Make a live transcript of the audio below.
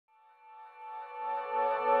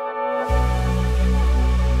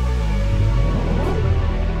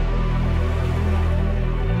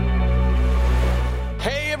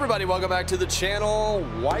everybody, welcome back to the channel.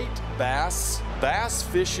 White bass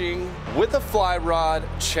fishing with a fly rod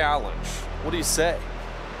challenge. What do you say?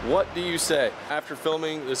 What do you say? After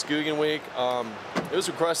filming this Googan week, it was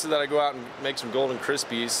requested that I go out and make some golden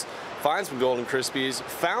crispies, find some golden crispies,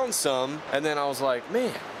 found some, and then I was like,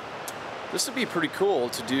 man, this would be pretty cool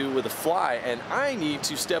to do with a fly, and I need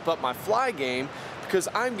to step up my fly game because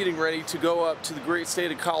I'm getting ready to go up to the great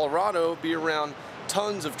state of Colorado, be around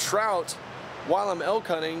tons of trout. While I'm elk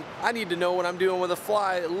hunting, I need to know what I'm doing with a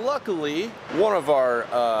fly. Luckily, one of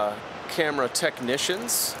our camera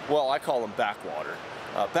technicians, well, I call him Backwater.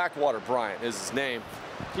 Backwater Bryant is his name.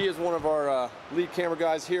 He is one of our lead camera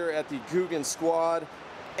guys here at the Googan squad,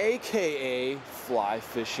 AKA fly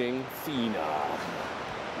fishing phenom.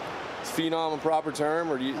 Is phenom a proper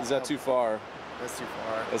term, or is that too far? That's too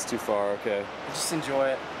far. That's too far, okay. I just enjoy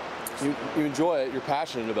it. You enjoy it, you're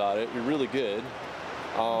passionate about it, you're really good.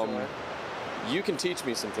 You can teach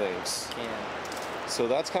me some things. Can. So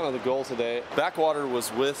that's kind of the goal today. Backwater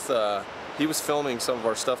was with, he was filming some of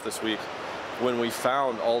our stuff this week when we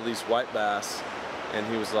found all these white bass, and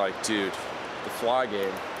he was like, dude, the fly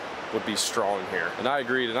game would be strong here. And I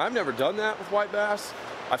agreed, and I've never done that with white bass.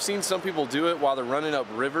 I've seen some people do it while they're running up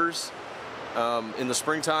rivers in the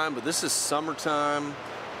springtime, but this is summertime.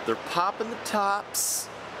 They're popping the tops.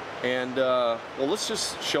 And well, let's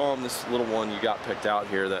just show them this little one you got picked out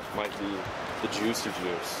here that might be the juicy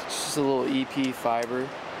juice. It's just a little EP fiber.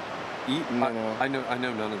 Minnow. I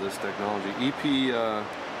know none of this technology. EP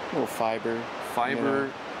little fiber.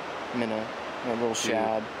 Minnow. A little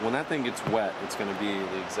shad. When that thing gets wet, it's going to be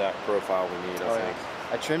the exact profile we need, I think.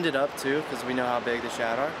 I trimmed it up too because we know how big the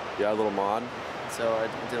shad are. Yeah, a little mod. So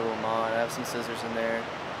I did a little mod. I have some scissors in there.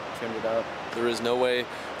 Trimmed it up. There is no way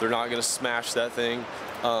they're not going to smash that thing.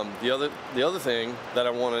 The other thing that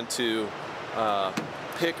I wanted to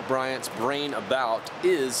pick Bryant's brain about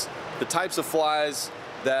is the types of flies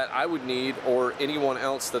that I would need, or anyone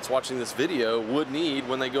else that's watching this video would need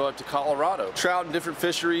when they go up to Colorado. Trout in different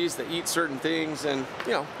fisheries that eat certain things, and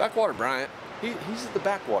you know, Backwater Bryant, he's the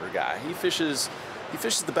backwater guy. He fishes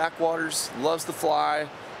the backwaters, loves the fly.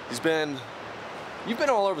 You've been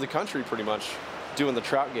all over the country pretty much doing the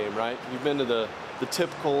trout game, right? You've been to the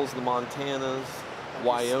typicals, the Montanas,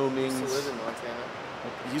 Wyoming. I used to live in Montana.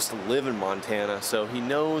 He used to live in Montana, so he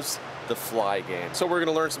knows the fly game. So we're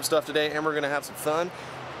gonna learn some stuff today, and we're gonna have some fun.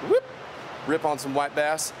 Whoop! Rip on some white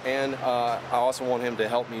bass, and I also want him to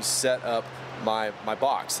help me set up my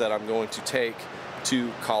box that I'm going to take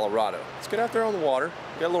to Colorado. Let's get out there on the water.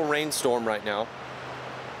 We got a little rainstorm right now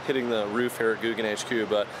hitting the roof here at Googan HQ,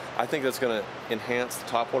 but I think that's gonna enhance the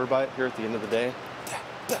topwater bite here at the end of the day.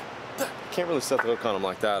 Can't really set the hook on them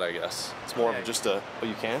like that, I guess. It's more of just a, oh,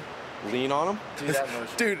 you can? Lean on them? Do that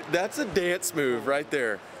motion. Dude, that's a dance move right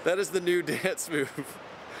there. That is the new dance move.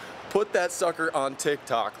 Put that sucker on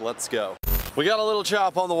TikTok, let's go. We got a little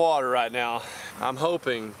chop on the water right now. I'm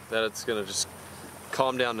hoping that it's gonna just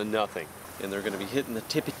calm down to nothing, and they're gonna be hitting the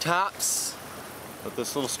tippy tops, but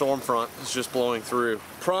this little storm front is just blowing through.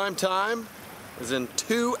 Prime time is in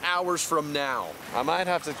 2 hours from now. I might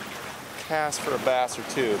have to cast for a bass or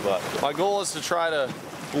two, but my goal is to try to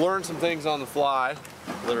learn some things on the fly,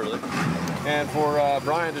 literally, and for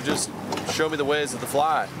Brian to just show me the ways of the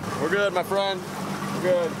fly. We're good, my friend. We're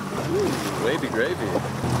good. Ooh, wavy gravy.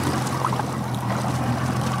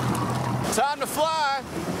 Time to fly.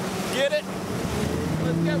 Get it?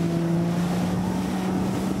 Let's go.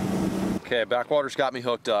 Okay, Backwater's got me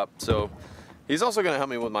hooked up, so he's also gonna help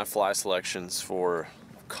me with my fly selections for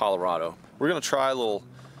Colorado. We're gonna try a little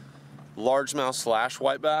largemouth /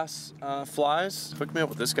 white bass flies. Hooked me up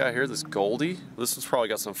with this guy here, this Goldie. This one's probably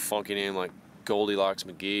got some funky name like Goldilocks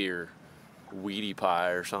McGee or Weedy Pie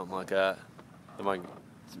or something like that.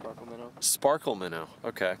 Sparkle minnow. Sparkle minnow,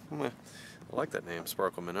 okay. I like that name,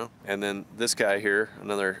 sparkle minnow. And then this guy here,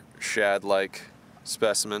 another shad-like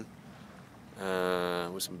specimen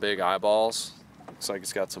with some big eyeballs. Looks like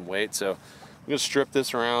it's got some weight, so I'm gonna strip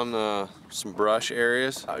this around some brush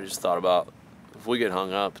areas. I just thought about, if we get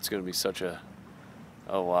hung up, it's gonna be such a,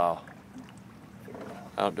 oh wow.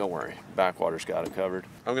 Oh, don't worry, Backwater's got it covered.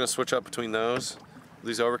 I'm gonna switch up between those.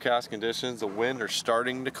 These overcast conditions, the wind are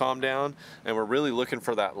starting to calm down, and we're really looking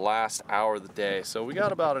for that last hour of the day. So we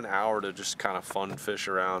got about an hour to just kind of fun fish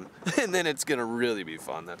around, and then it's gonna really be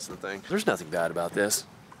fun, that's the thing. There's nothing bad about this.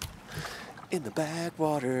 In the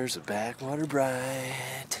backwaters of Backwater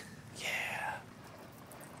Bryant, yeah.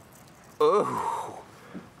 Oh.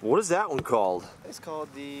 What is that one called? It's called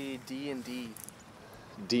the D&D.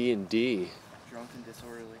 D&D. Drunk and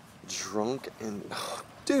disorderly. Drunk and... Oh,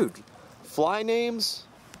 dude, fly names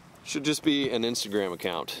should just be an Instagram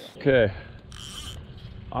account. Okay.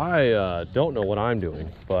 I don't know what I'm doing,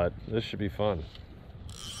 but this should be fun.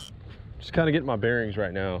 Just kind of getting my bearings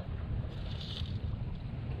right now.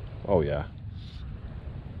 Oh yeah.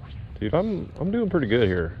 Dude, I'm doing pretty good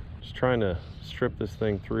here. Just trying to strip this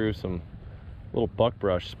thing through some little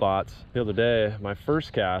buckbrush spots. The other day, my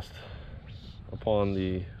first cast upon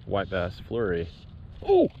the white bass flurry.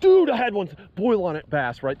 Oh, dude, I had one boil on it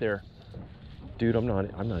bass right there. Dude, I'm not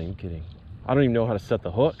even kidding. I don't even know how to set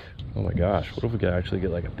the hook. Oh my gosh, what if we could actually get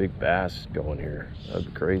like a big bass going here? That'd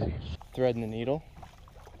be crazy. Threading the needle.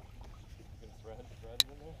 Thread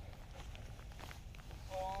in there?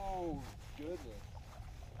 Oh, goodness.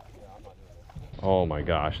 Yeah, I'm not doing it. Oh my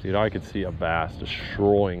gosh, dude, I could see a bass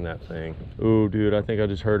destroying that thing. Ooh, dude, I think I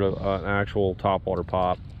just heard an actual topwater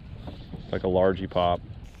pop. Like a largie pop.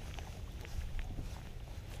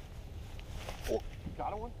 Oh,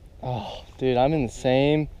 got one? Oh, dude, I'm in the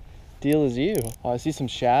same deal as you. Oh, I see some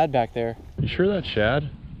shad back there. You sure that's shad?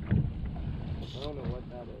 I don't know what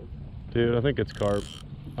that is. Dude, I think it's carp.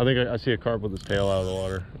 I think I see a carp with his tail out of the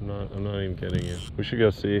water. I'm not even kidding you. We should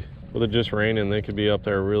go see. With it just raining, they could be up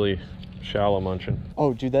there really shallow munching.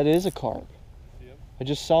 Oh, dude, that is a carp. See him? I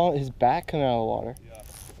just saw his back come out of the water.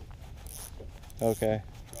 Yeah. Okay.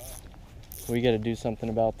 We got to do something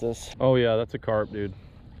about this. Oh yeah, that's a carp, dude.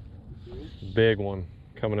 Big one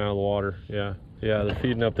coming out of the water. Yeah. Yeah, they're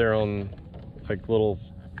feeding up there on like little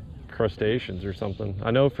crustaceans or something. I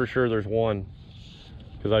know for sure there's one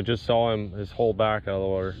because I just saw him, his whole back out of the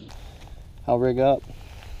water. I'll rig up.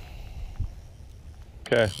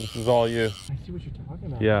 Okay, this is all you. I see what you're talking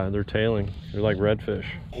about. Yeah, they're tailing. They're like redfish.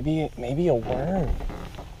 Maybe a worm.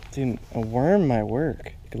 Dude, a worm might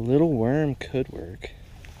work. A little worm could work.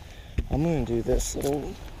 I'm gonna do this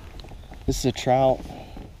little, this is a trout,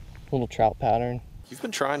 little trout pattern. You've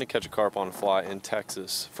been trying to catch a carp on a fly in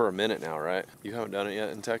Texas for a minute now, right? You haven't done it yet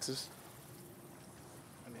in Texas?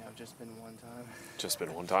 I mean, I've just been one time. Just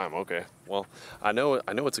been one time, okay. Well, I know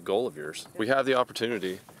it's a goal of yours. We have the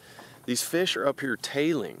opportunity. These fish are up here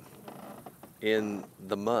tailing in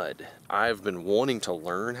the mud. I've been wanting to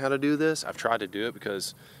learn how to do this. I've tried to do it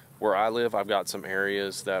because where I live, I've got some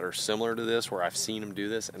areas that are similar to this where I've seen them do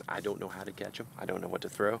this and I don't know how to catch them. I don't know what to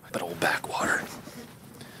throw. But old backwater,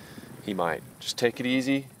 he might. Just take it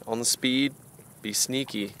easy on the speed, be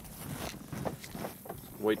sneaky.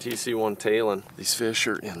 Wait till you see one tailing. These fish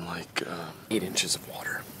are in like 8 inches of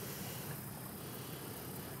water.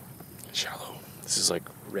 Shallow. This is like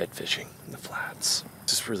red fishing in the flats.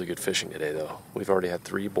 This is really good fishing today though. We've already had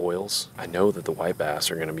 3 boils. I know that the white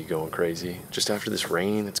bass are gonna be going crazy. Just after this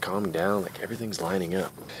rain, it's calming down, like everything's lining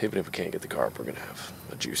up. Even if we can't get the carp, we're gonna have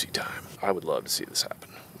a juicy time. I would love to see this happen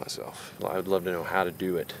myself. I would love to know how to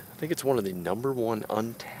do it. I think it's one of the #1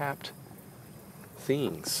 untapped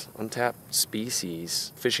things, untapped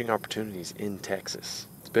species, fishing opportunities in Texas.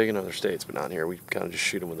 It's big in other states, but not here. We kind of just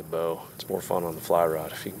shoot them with a bow. It's more fun on the fly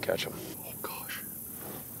rod if you can catch them. Oh gosh.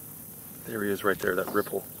 There he is right there, that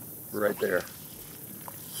ripple, right there.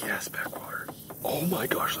 Yes, backwater. Oh my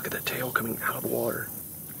gosh, look at that tail coming out of the water.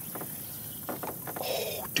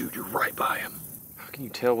 Oh, dude, you're right by him. How can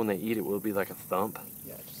you tell when they eat it? Will it be like a thump?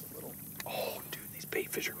 Yeah, just a little. Oh, dude, these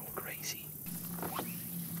bait fish are going crazy.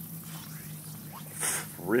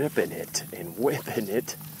 Ripping it and whipping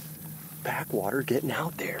it. Backwater getting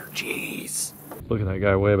out there. Jeez. Look at that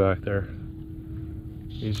guy way back there.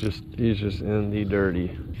 He's just in the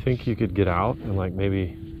dirty. You think you could get out and like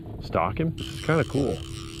maybe stalk him? This is kind of cool.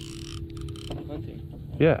 Hunting.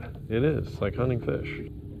 Yeah, it is. Like hunting fish.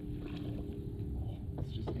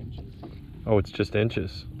 It's just inches. Oh, it's just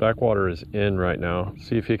inches. Backwater is in right now.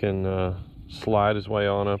 See if he can slide his way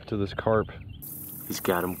on up to this carp. He's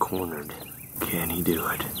got him cornered. Can he do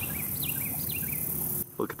it?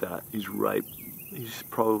 Look at that. He's right. He's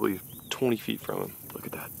probably 20 feet from him. Look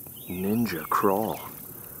at that. Ninja crawl.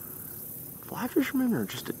 Fly fishermen are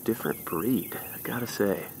just a different breed, I gotta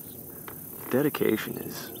say. Dedication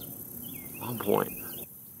is on point.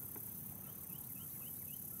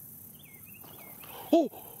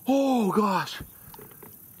 Oh gosh.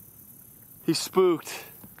 He's spooked.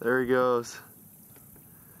 There he goes.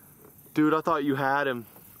 Dude, I thought you had him.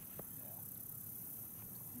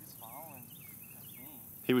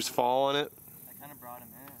 He was following it. I kind of brought him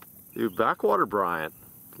in. Dude, Backwater Bryant,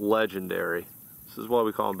 legendary. This is why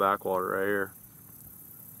we call him Backwater right here.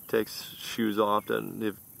 Takes shoes off and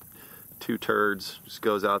if 2 turds, just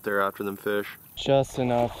goes out there after them fish. Just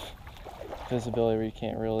enough visibility where you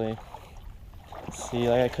can't really see.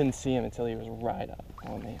 Like I couldn't see him until he was right up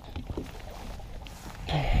on me.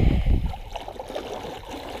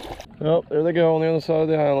 Oh, there they go on the other side of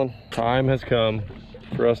the island. Time has come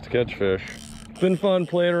for us to catch fish. It's been fun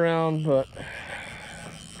playing around, but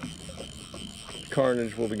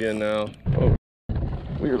carnage will begin now. Oh,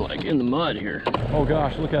 we're like in the mud here. Oh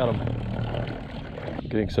gosh, look at them.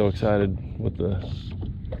 Getting so excited with the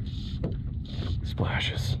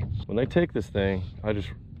splashes. When they take this thing, I just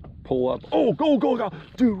pull up. Oh, go.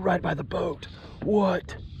 Dude, right by the boat.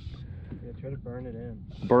 What? Yeah, try to burn it in.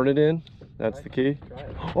 Burn it in? That's the key? Try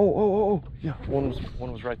it. Oh. Yeah, one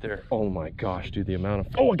was right there. Oh my gosh, dude, the amount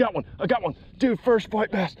of... Oh, I got one. Dude, first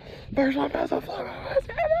white bass. First white bass.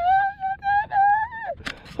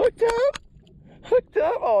 Hooked up.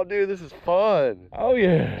 Oh, dude, this is fun. Oh,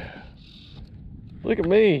 yeah. Look at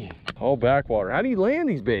me. Oh, backwater. How do you land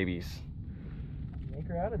these babies? Yank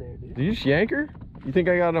her out of there, dude. Did you just yank her? You think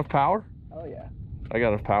I got enough power? Oh, yeah. I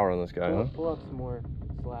got enough power on this guy, huh? Pull up some more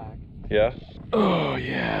slack. Yeah? Oh,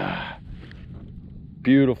 yeah.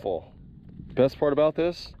 Beautiful. Best part about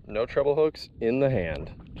this, no treble hooks in the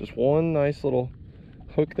hand. Just one nice little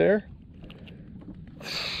hook there.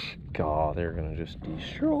 God, they're gonna just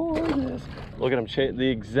destroy this. Look at them, the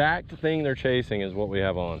exact thing they're chasing is what we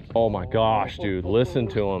have on. Oh my gosh, dude, listen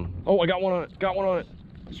to them. Oh, I got one on it.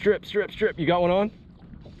 Strip. You got one on?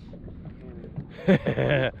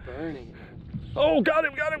 Burning. Oh, got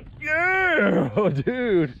him. Yeah, oh,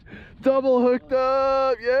 dude. Double hooked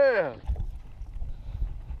up, yeah.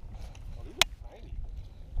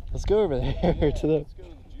 Let's go over there to the... Let's go to the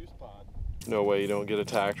juice pod. No way you don't get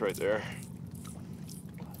attacked right there. I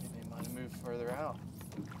think they might have moved further out.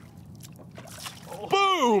 Oh.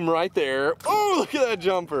 Boom, right there. Oh, look at that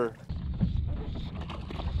jumper.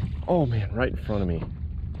 Oh man, right in front of me.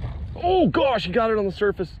 Oh gosh, you got it on the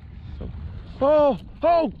surface. Oh,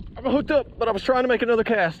 I'm hooked up, but I was trying to make another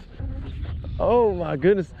cast. Oh my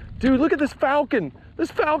goodness. Dude, look at this falcon.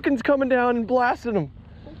 This falcon's coming down and blasting them.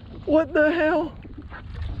 What the hell?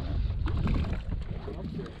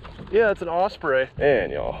 Yeah, it's an osprey.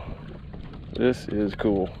 Man, y'all, this is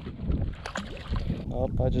cool. Oh,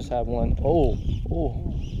 I just had one. Oh.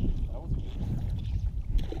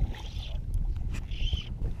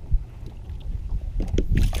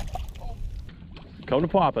 Come to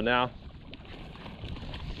Papa now.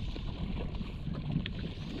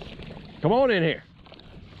 Come on in here.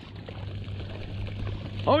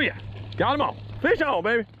 Oh yeah, got them all. Fish on,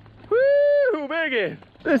 baby. Woo, biggie.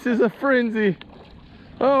 This is a frenzy.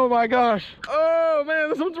 Oh my gosh. Oh man,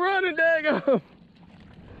 this one's running, daggum.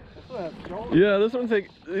 Yeah, this one's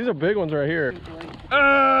these are big ones right here.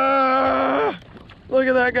 Look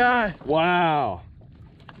at that guy. Wow.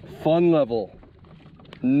 Fun level.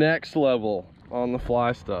 Next level on the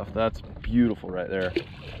fly stuff. That's beautiful right there.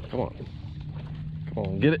 Come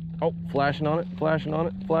on, get it. Oh, flashing on it.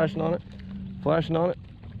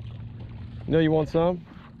 You know you want some?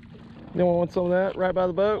 You know, want some of that right by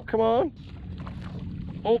the boat? Come on.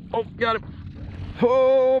 Oh, got him.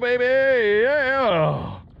 Oh, baby,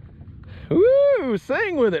 yeah. Woo,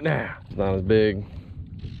 sing with it now. It's not as big.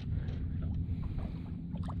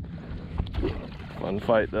 Fun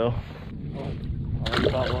fight though. Already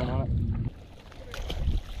got one on it.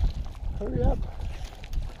 Hurry up.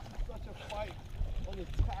 Such a fight on the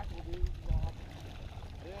tackle, dude.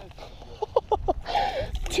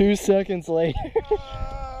 2 seconds later.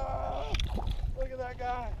 Look at that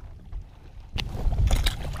guy.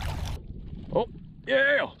 Oh,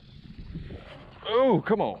 yeah. Oh,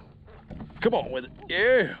 come on with it.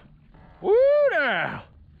 Yeah. Woo now.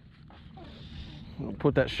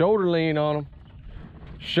 Put that shoulder lean on him.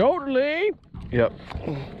 Shoulder lean. Yep.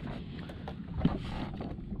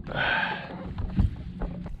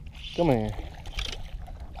 Come here.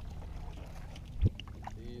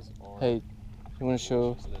 Hey, you want to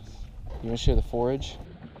show the forage?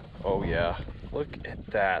 Oh yeah. Look at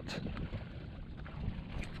that.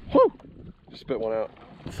 Whoo! Just spit one out.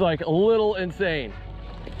 It's like a little insane.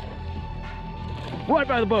 Right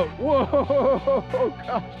by the boat. Whoa!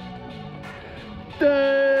 Gosh.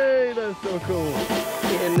 Dang, that's so cool.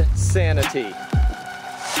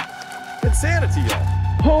 Insanity, y'all.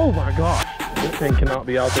 Oh my gosh. This thing cannot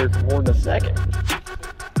be out there for more than a second.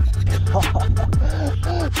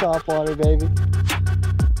 Top water, baby.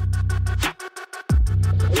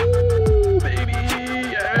 Ooh, baby.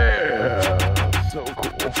 Yeah. So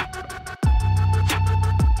cool.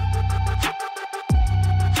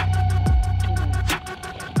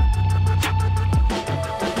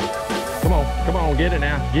 Come on, get it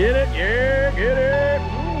now. Get it, yeah, get it.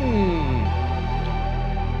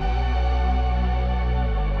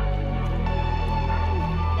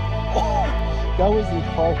 Oh, that was the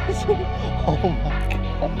hardest. Oh my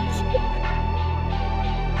God.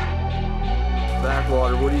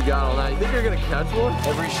 Backwater, what do you got on that? You think you're gonna catch one?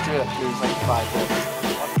 Every strip, there's like 5 hooks.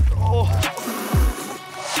 Oh,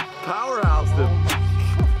 powerhoused him.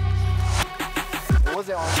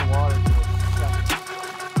 wasn't on the water.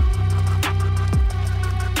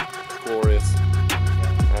 Glorious.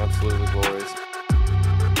 Absolutely glorious.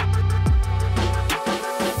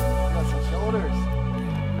 Got some shoulders.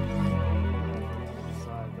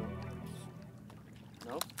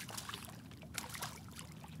 Nope.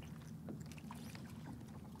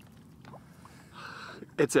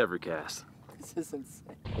 It's every cast. This is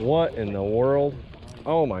insane. What in the world?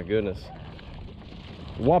 Oh my goodness.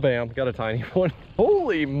 Wabam, got a tiny one.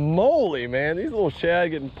 Holy moly, man. These little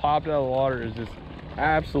shad getting popped out of the water is just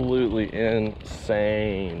absolutely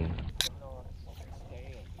insane.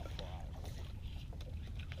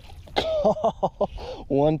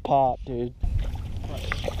 One pop, dude.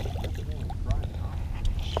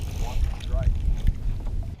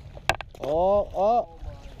 Oh.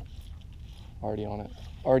 Already on it.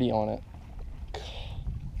 Already on it.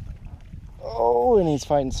 Oh, and he's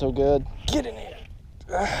fighting so good. Get in here.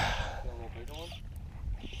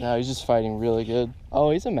 No, he's just fighting really good. Oh,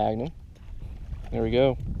 he's a magnum. There we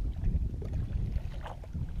go.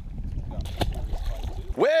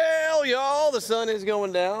 Well, y'all, the sun is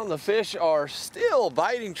going down. The fish are still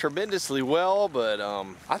biting tremendously well, but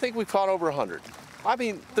I think we caught over 100. I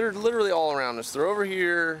mean, they're literally all around us. They're over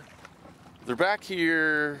here. They're back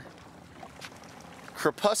here.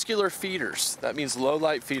 Crepuscular feeders. That means low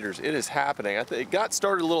light feeders. It is happening. It got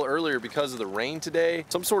started a little earlier because of the rain today.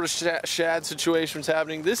 Some sort of shad situation's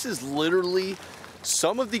happening. This is literally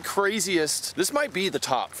some of the craziest. This might be the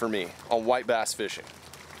top for me on white bass fishing.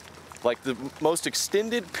 Like the most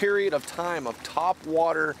extended period of time of top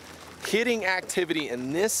water hitting activity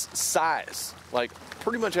in this size. Like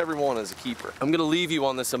pretty much everyone is a keeper. I'm gonna leave you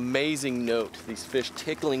on this amazing note. These fish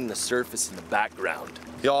tickling the surface in the background.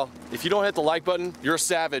 Y'all, if you don't hit the like button, you're a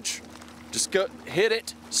savage. Just go hit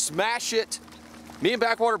it, smash it. Me and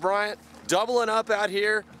Backwater Bryant doubling up out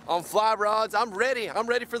here on fly rods. I'm ready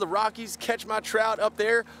for the Rockies, catch my trout up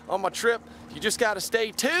there on my trip. You just gotta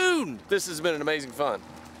stay tuned. This has been an amazing fun.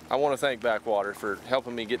 I wanna thank Backwater for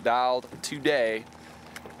helping me get dialed today.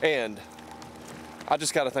 And I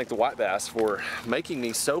just gotta thank the white bass for making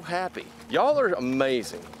me so happy. Y'all are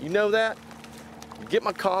amazing. You know that? You get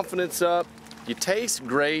my confidence up. You taste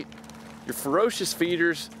great. You're ferocious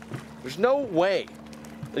feeders. There's no way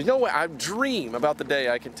I dream about the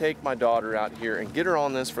day I can take my daughter out here and get her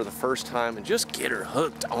on this for the first time and just get her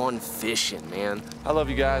hooked on fishing, man. I love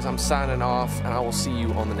you guys. I'm signing off, and I will see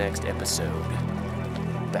you on the next episode.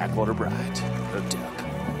 Backwater Bryant, hooked up.